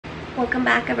Welcome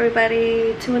back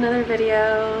everybody to another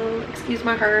video. Excuse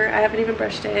my hair, I haven't even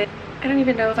brushed it. I don't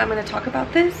even know if I'm going to talk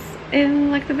about this in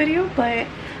like the video, but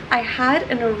I had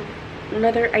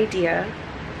another idea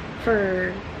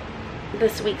for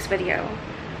this week's video,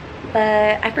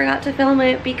 but I forgot to film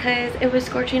it because it was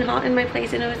scorching hot in my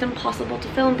place and it was impossible to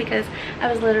film because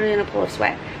I was literally in a pool of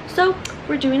sweat. So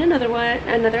we're doing another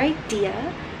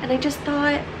idea, and I just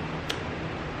thought,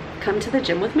 come to the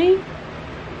gym with me.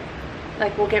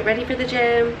 Like, we'll get ready for the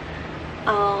gym,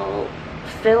 I'll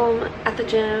film at the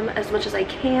gym as much as I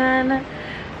can,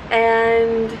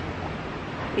 and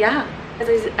yeah,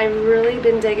 I've really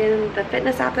been digging the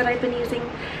fitness app that I've been using,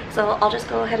 so I'll just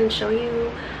go ahead and show you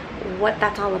what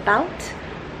that's all about.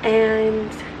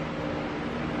 And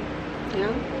you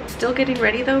know, still getting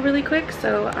ready though really quick,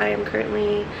 so I am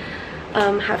currently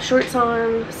have shorts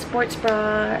on, sports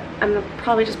bra. I'm gonna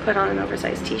probably just put on an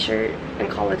oversized t-shirt and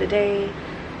call it a day,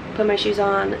 put my shoes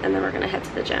on, and then we're gonna head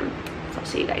to the gym. So I'll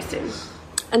see you guys soon.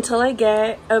 Until I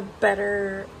get a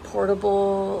better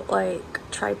portable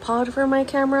like tripod for my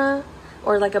camera,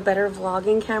 or like a better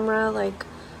vlogging camera like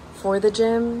for the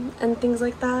gym and things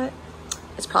like that,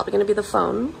 it's probably gonna be the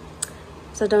phone.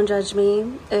 So don't judge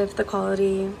me if the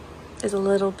quality is a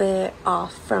little bit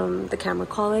off from the camera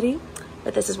quality,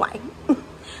 but this is why.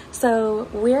 So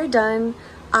we're done.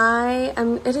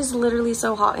 It is literally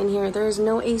so hot in here. There is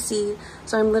no AC,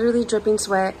 so I'm literally dripping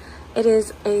sweat. It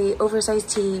is a oversized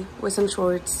tee with some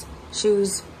shorts,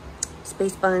 shoes,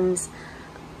 space buns.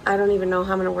 I don't even know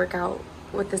how I'm gonna work out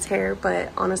with this hair,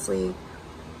 but honestly,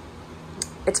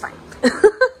 it's fine.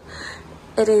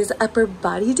 It is upper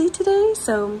body day today,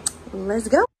 so let's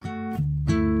go.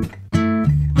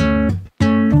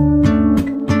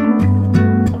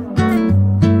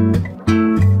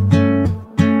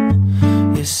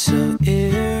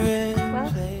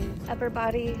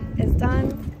 Body is done.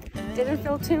 Didn't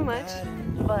feel too much,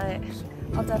 but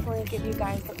I'll definitely give you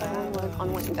guys the final word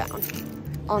on what went down.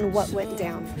 On what went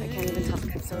down. I can't even talk,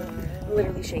 so I'm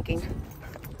literally shaking.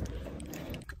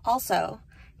 Also,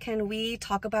 can we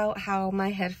talk about how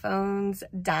my headphones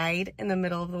died in the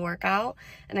middle of the workout,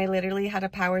 and I literally had to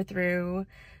power through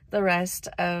the rest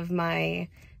of my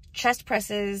chest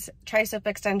presses, tricep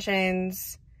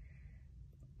extensions,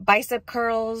 bicep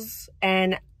curls,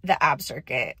 and the ab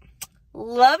circuit.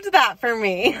 Loved that for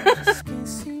me.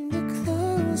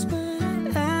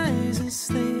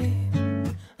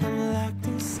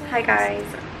 Hi guys,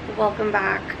 welcome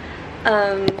back.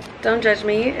 Don't judge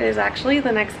me, it is actually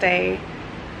the next day.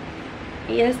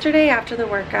 Yesterday after the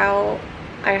workout,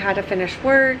 I had to finish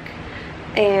work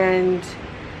and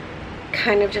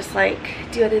kind of just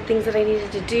like do other things that I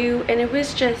needed to do, and it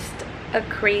was just a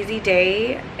crazy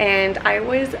day and I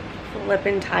was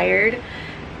flippin' tired.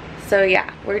 So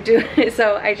yeah,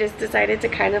 so I just decided to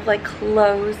kind of like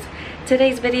close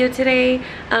today's video today.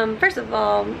 First of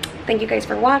all, thank you guys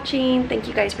for watching. Thank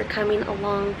you guys for coming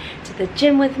along to the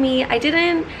gym with me. I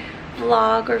didn't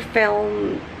vlog or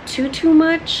film too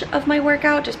much of my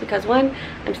workout just because, one,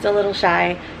 I'm still a little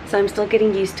shy, so I'm still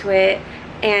getting used to it,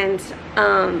 and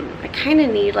I kind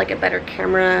of need like a better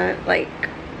camera like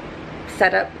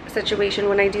setup situation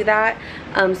when I do that,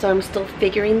 so I'm still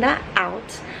figuring that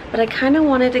out. But I kind of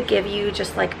wanted to give you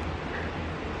just like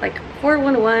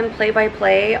 411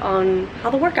 play-by-play on how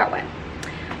the workout went.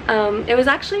 It was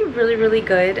actually really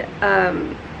good.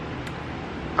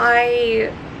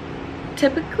 I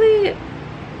typically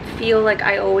feel like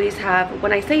I always have,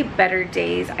 when I say better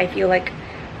days, I feel like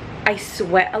I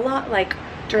sweat a lot, like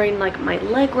during like my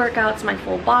leg workouts, my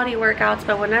full body workouts,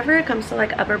 but whenever it comes to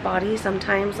like upper body,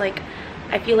 sometimes like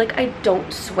I feel like I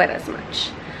don't sweat as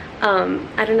much.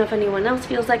 I don't know if anyone else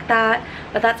feels like that,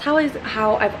 but that's how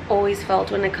I've always felt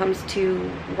when it comes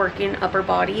to working upper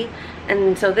body.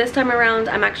 And so this time around,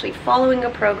 I'm actually following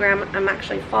a program, I'm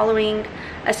actually following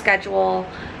a schedule.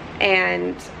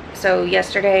 And so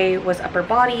yesterday was upper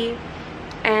body,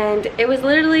 and it was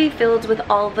literally filled with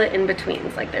all the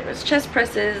in-betweens. Like, there was chest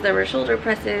presses, there were shoulder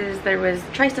presses, there was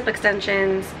tricep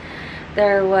extensions,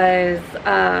 there was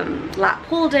lat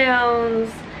pull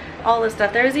downs, all this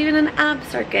stuff. There was even an ab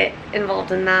circuit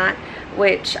involved in that,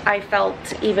 which I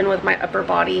felt even with my upper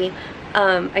body.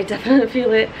 I definitely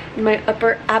feel it in my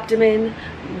upper abdomen,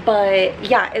 but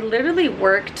yeah, it literally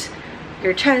worked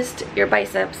your chest, your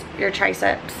biceps, your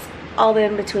triceps, all the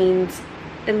in-betweens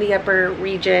in the upper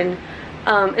region,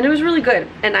 and it was really good.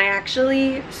 And I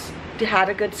actually had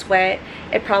a good sweat.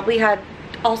 It probably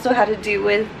also had to do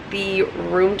with the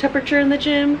room temperature in the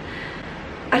gym.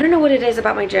 I don't know what it is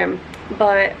about my gym,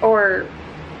 but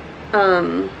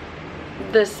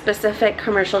the specific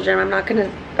commercial gym, I'm not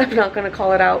gonna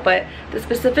call it out, but the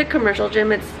specific commercial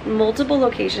gym, it's multiple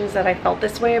locations that I felt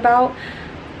this way about,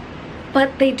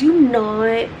 but they do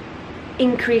not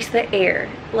increase the air.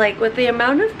 Like with the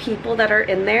amount of people that are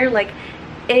in there, like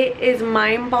it is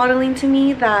mind-boggling to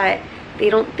me that they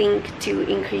don't think to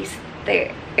increase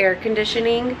the air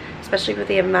conditioning, especially with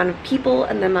the amount of people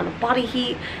and the amount of body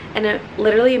heat. And it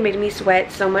literally made me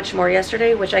sweat so much more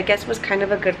yesterday, which I guess was kind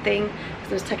of a good thing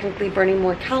because it was technically burning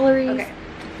more calories. Okay,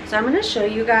 so I'm gonna show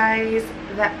you guys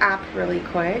the app really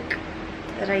quick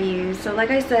that I use. So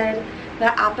like I said,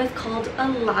 the app is called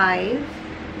Alive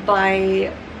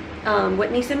by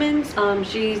Whitney Simmons.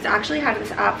 She's actually had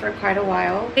this app for quite a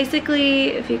while. Basically,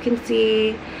 if you can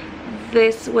see,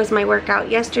 this was my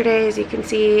workout yesterday. As you can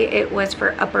see, it was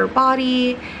for upper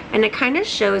body, and it kind of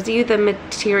shows you the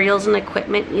materials and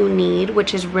equipment you need,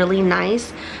 which is really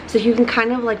nice, so you can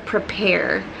kind of like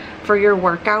prepare for your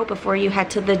workout before you head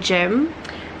to the gym.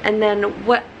 And then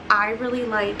what I really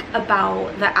like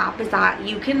about the app is that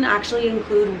you can actually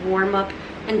include warm-up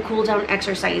and cool-down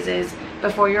exercises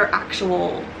before your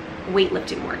actual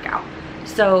weightlifting workout.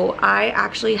 So I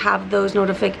actually have those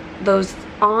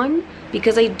on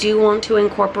because I do want to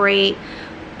incorporate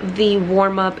the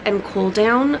warm-up and cool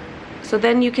down. So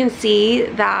then you can see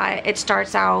that it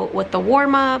starts out with the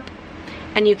warm-up,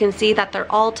 and you can see that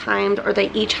they're all timed, or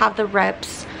they each have the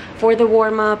reps for the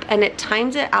warm-up, and it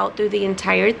times it out through the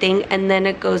entire thing, and then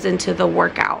it goes into the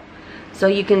workout. So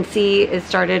you can see it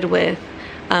started with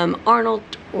Arnold,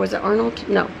 or was it Arnold?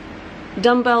 No,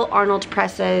 dumbbell Arnold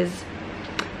presses,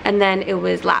 and then it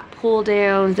was lat pull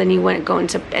downs, then you went going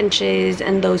to benches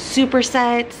and those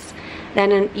supersets.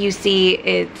 Then you see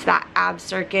it's that ab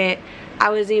circuit. I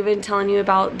was even telling you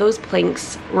about those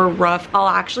planks were rough. I'll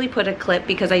actually put a clip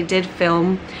because I did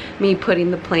film me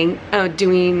putting the plank,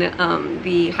 doing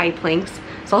the high planks.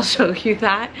 So I'll show you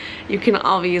that. You can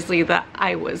obviously that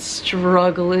I was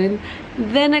struggling.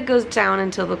 Then it goes down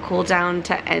until the cool down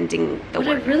to ending the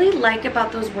workout. What I really like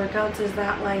about those workouts is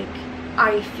that like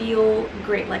I feel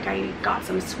great. Like I got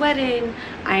some sweat in.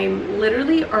 I'm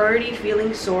literally already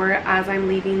feeling sore as I'm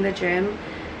leaving the gym,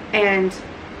 and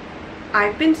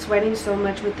I've been sweating so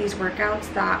much with these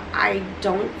workouts that I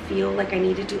don't feel like I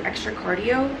need to do extra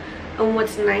cardio. And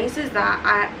what's nice is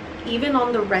that even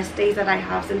on the rest days that I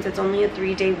have, since it's only a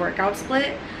 3-day workout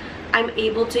split, I'm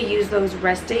able to use those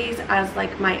rest days as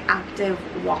like my active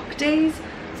walk days.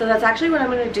 So that's actually what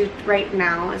I'm going to do right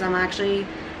now, is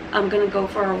I'm gonna go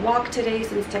for a walk today,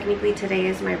 since technically today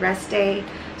is my rest day.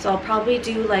 So I'll probably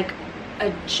do like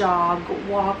a jog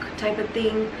walk type of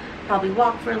thing. Probably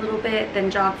walk for a little bit,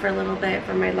 then jog for a little bit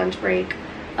for my lunch break,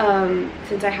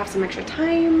 since I have some extra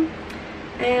time.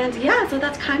 And yeah, so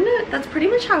that's pretty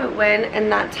much how it went,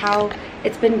 and that's how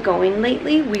it's been going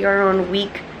lately. We are on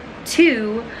week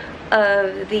 2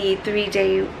 of the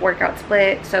 3-day workout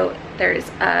split. So there's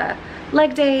a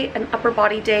leg day, an upper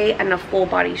body day, and a full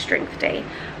body strength day,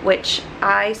 which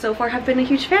I so far have been a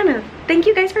huge fan of. Thank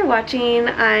you guys for watching.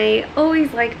 I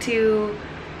always like to,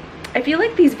 I feel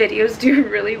like these videos do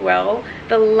really well.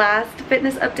 The last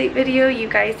fitness update video you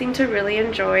guys seem to really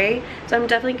enjoy, so I'm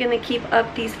definitely going to keep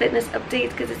up these fitness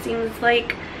updates because it seems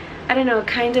like, I don't know,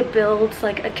 kind of builds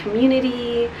like a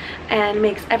community and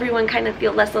makes everyone kind of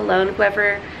feel less alone,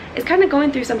 whoever is kind of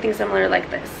going through something similar like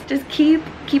this. Just keep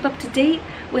up to date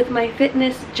with my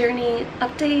fitness journey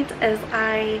updates as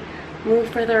I move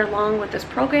further along with this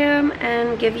program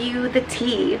and give you the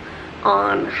tea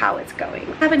on how it's going. If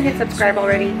you haven't hit subscribe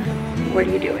already, what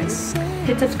are you doing?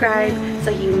 Hit subscribe so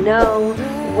you know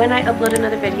when I upload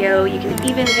another video. You can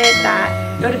even hit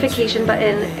that notification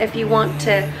button if you want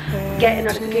to get a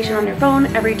notification on your phone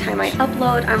every time I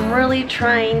upload. I'm really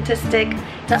trying to stick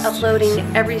to uploading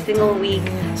every single week.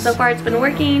 So far it's been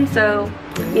working, so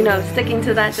you know, sticking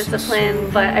to that discipline,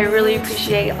 but I really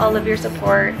appreciate all of your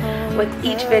support with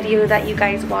each video that you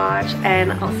guys watch,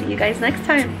 and I'll see you guys next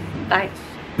time. Bye.